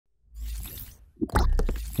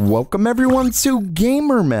Welcome everyone to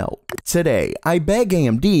Gamer Melt. Today, I beg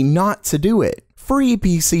AMD not to do it. Free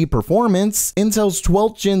PC performance, Intel's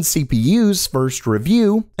 12th gen CPU's first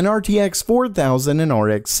review, an RTX 4000 and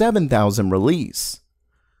RX 7000 release.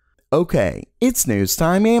 Okay, it's news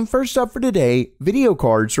time, and first up for today, video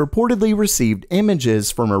cards reportedly received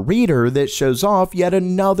images from a reader that shows off yet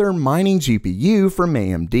another mining GPU from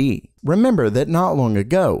AMD. Remember that not long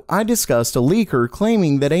ago, I discussed a leaker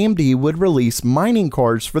claiming that AMD would release mining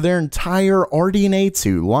cards for their entire RDNA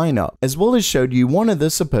 2 lineup, as well as showed you one of the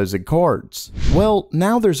supposed cards. Well,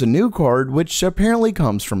 now there's a new card which apparently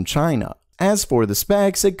comes from China. As for the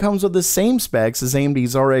specs, it comes with the same specs as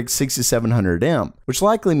AMD's RX 6700M, which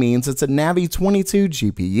likely means it's a Navi 22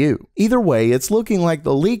 GPU. Either way, it's looking like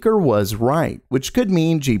the leaker was right, which could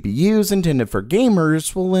mean GPUs intended for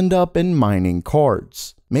gamers will end up in mining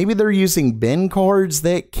cards. Maybe they're using bin cards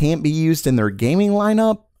that can't be used in their gaming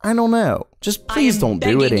lineup? I don't know. Just please don't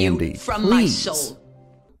do it, AMD. Please.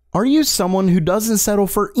 Are you someone who doesn't settle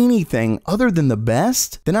for anything other than the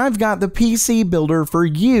best? Then I've got the PC builder for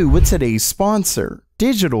you with today's sponsor,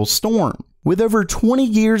 Digital Storm. With over 20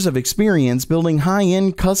 years of experience building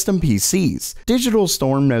high-end custom PCs, Digital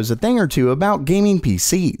Storm knows a thing or two about gaming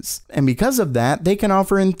PCs. And because of that, they can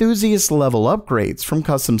offer enthusiast-level upgrades from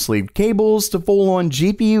custom sleeved cables to full-on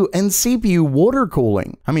GPU and CPU water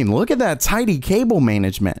cooling. I mean, look at that tidy cable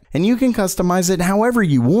management. And you can customize it however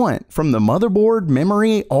you want, from the motherboard,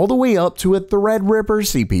 memory, all the way up to a Threadripper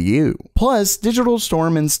CPU. Plus, Digital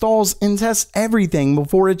Storm installs and tests everything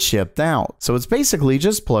before it's shipped out. So it's basically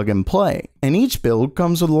just plug and play. And each build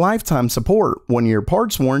comes with lifetime support, 1-year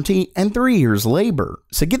parts warranty, and 3 years labor.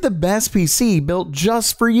 So get the best PC built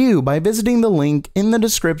just for you by visiting the link in the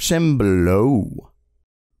description below.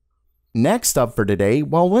 Next up for today,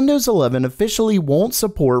 while Windows 11 officially won't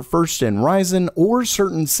support 1st gen Ryzen or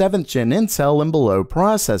certain 7th gen Intel and below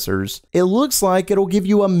processors, it looks like it'll give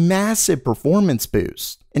you a massive performance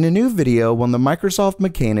boost. In a new video on the Microsoft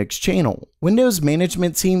Mechanics channel, Windows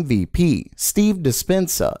Management Team VP, Steve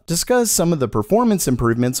Dispenza, discussed some of the performance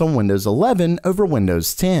improvements on Windows 11 over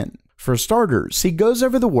Windows 10. For starters, he goes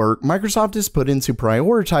over the work Microsoft has put into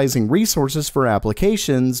prioritizing resources for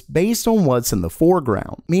applications based on what's in the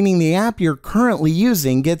foreground, meaning the app you're currently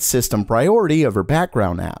using gets system priority over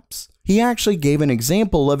background apps. He actually gave an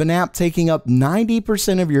example of an app taking up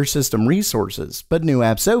 90% of your system resources, but new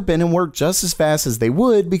apps open and work just as fast as they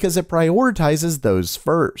would because it prioritizes those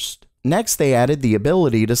first. Next, they added the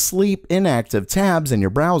ability to sleep inactive tabs in your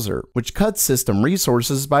browser, which cuts system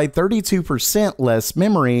resources by 32% less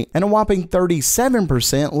memory and a whopping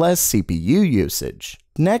 37% less CPU usage.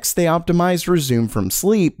 Next, they optimized resume from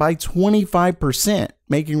sleep by 25%,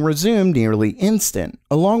 making resume nearly instant,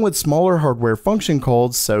 along with smaller hardware function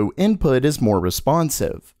calls so input is more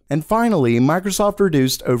responsive. And finally, Microsoft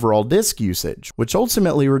reduced overall disk usage, which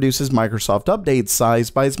ultimately reduces Microsoft update size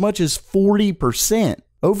by as much as 40%.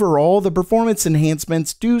 Overall, the performance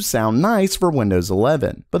enhancements do sound nice for Windows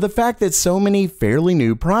 11, but the fact that so many fairly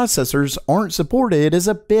new processors aren't supported is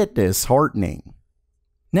a bit disheartening.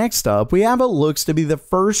 Next up, we have what looks to be the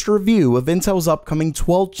first review of Intel's upcoming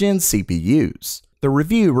 12th gen CPUs. The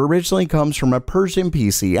review originally comes from a Persian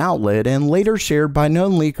PC outlet and later shared by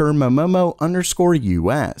known leaker Momomo_US.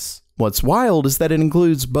 What's wild is that it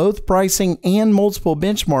includes both pricing and multiple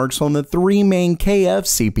benchmarks on the 3 main KF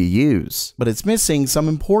CPUs, but it's missing some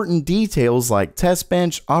important details like test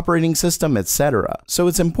bench, operating system, etc. So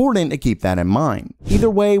it's important to keep that in mind. Either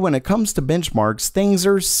way, when it comes to benchmarks, things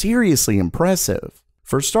are seriously impressive.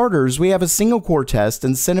 For starters, we have a single core test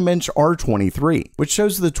in Cinebench R23, which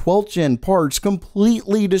shows the 12th gen parts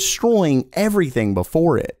completely destroying everything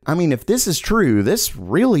before it. I mean, if this is true, this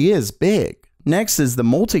really is big. Next is the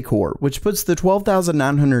multi-core, which puts the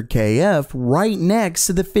 12900KF right next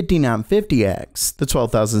to the 5950X, the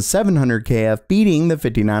 12700KF beating the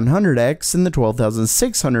 5900X, and the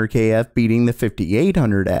 12600KF beating the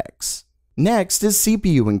 5800X. Next is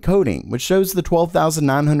CPU encoding, which shows the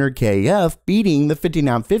 12900KF beating the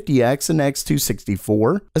 5950X and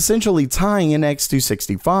X264, essentially tying an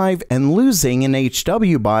X265 and losing an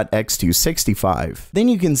HWBot X265. Then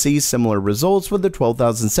you can see similar results with the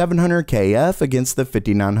 12700KF against the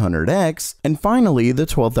 5900X, and finally the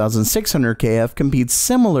 12600KF competes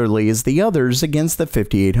similarly as the others against the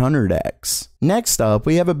 5800X. Next up,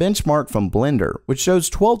 we have a benchmark from Blender, which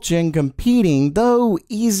shows 12th gen competing, though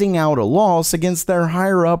easing out a loss against their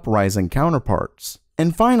higher up Ryzen counterparts.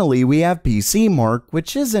 And finally, we have PC Mark,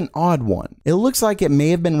 which is an odd one. It looks like it may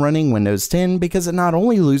have been running Windows 10 because it not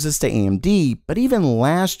only loses to AMD, but even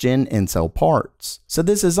last gen Intel parts. So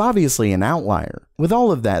this is obviously an outlier. With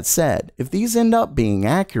all of that said, if these end up being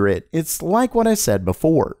accurate, it's like what I said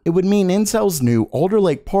before. It would mean Intel's new Alder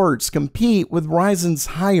Lake parts compete with Ryzen's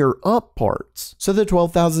higher up parts. So the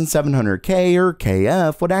 12700K or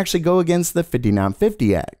KF would actually go against the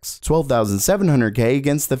 5950X, 12700K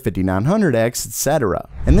against the 5900X, etc.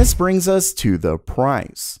 And this brings us to the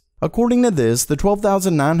price. According to this, the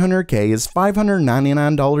 12900K is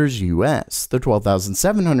 $599 US, the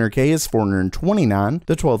 12700K is $429,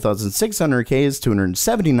 the 12600K is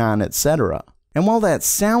 $279, etc. And while that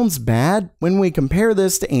sounds bad, when we compare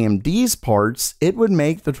this to AMD's parts, it would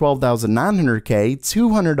make the 12900K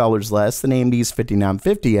 $200 less than AMD's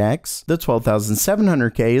 5950X, the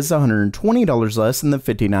 12700K is $120 less than the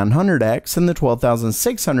 5900X, and the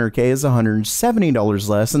 12600K is $170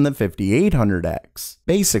 less than the 5800X.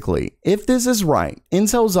 Basically, if this is right,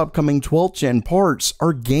 Intel's upcoming 12th gen parts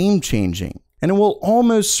are game-changing, and it will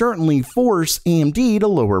almost certainly force AMD to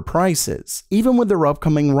lower prices, even with their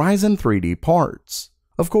upcoming Ryzen 3D parts.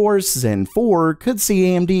 Of course, Zen 4 could see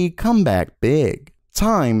AMD come back big.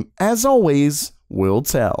 Time, as always, will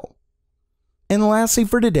tell. And lastly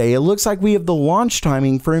for today, it looks like we have the launch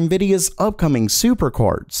timing for Nvidia's upcoming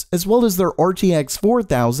supercards, as well as their RTX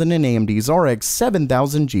 4000 and AMD's RX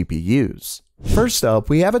 7000 GPUs. First up,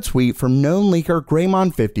 we have a tweet from known leaker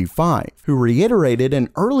Greymon55, who reiterated an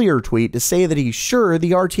earlier tweet to say that he's sure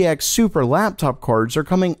the RTX Super laptop cards are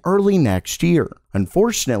coming early next year.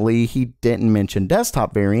 Unfortunately, he didn't mention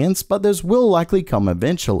desktop variants, but those will likely come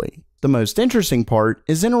eventually. The most interesting part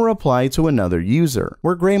is in a reply to another user,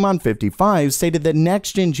 where Greymon55 stated that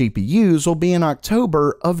next-gen GPUs will be in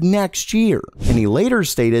October of next year, and he later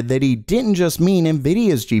stated that he didn't just mean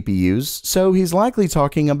Nvidia's GPUs, so he's likely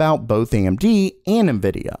talking about both AMD and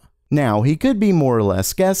Nvidia. Now, he could be more or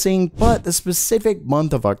less guessing, but the specific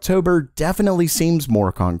month of October definitely seems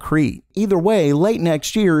more concrete. Either way, late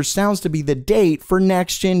next year sounds to be the date for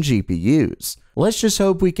next-gen GPUs. Let's just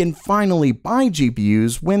hope we can finally buy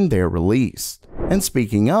GPUs when they're released. And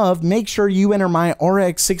speaking of, make sure you enter my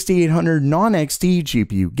RX 6800 non-XT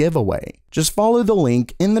GPU giveaway. Just follow the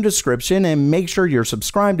link in the description and make sure you're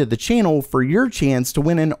subscribed to the channel for your chance to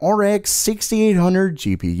win an RX 6800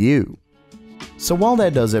 GPU. So while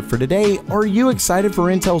that does it for today, are you excited for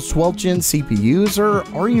Intel's 12th gen CPUs, or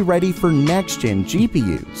are you ready for next gen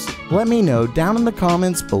GPUs? Let me know down in the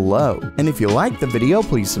comments below. And if you liked the video,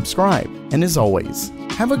 please subscribe. And as always,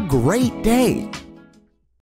 have a great day!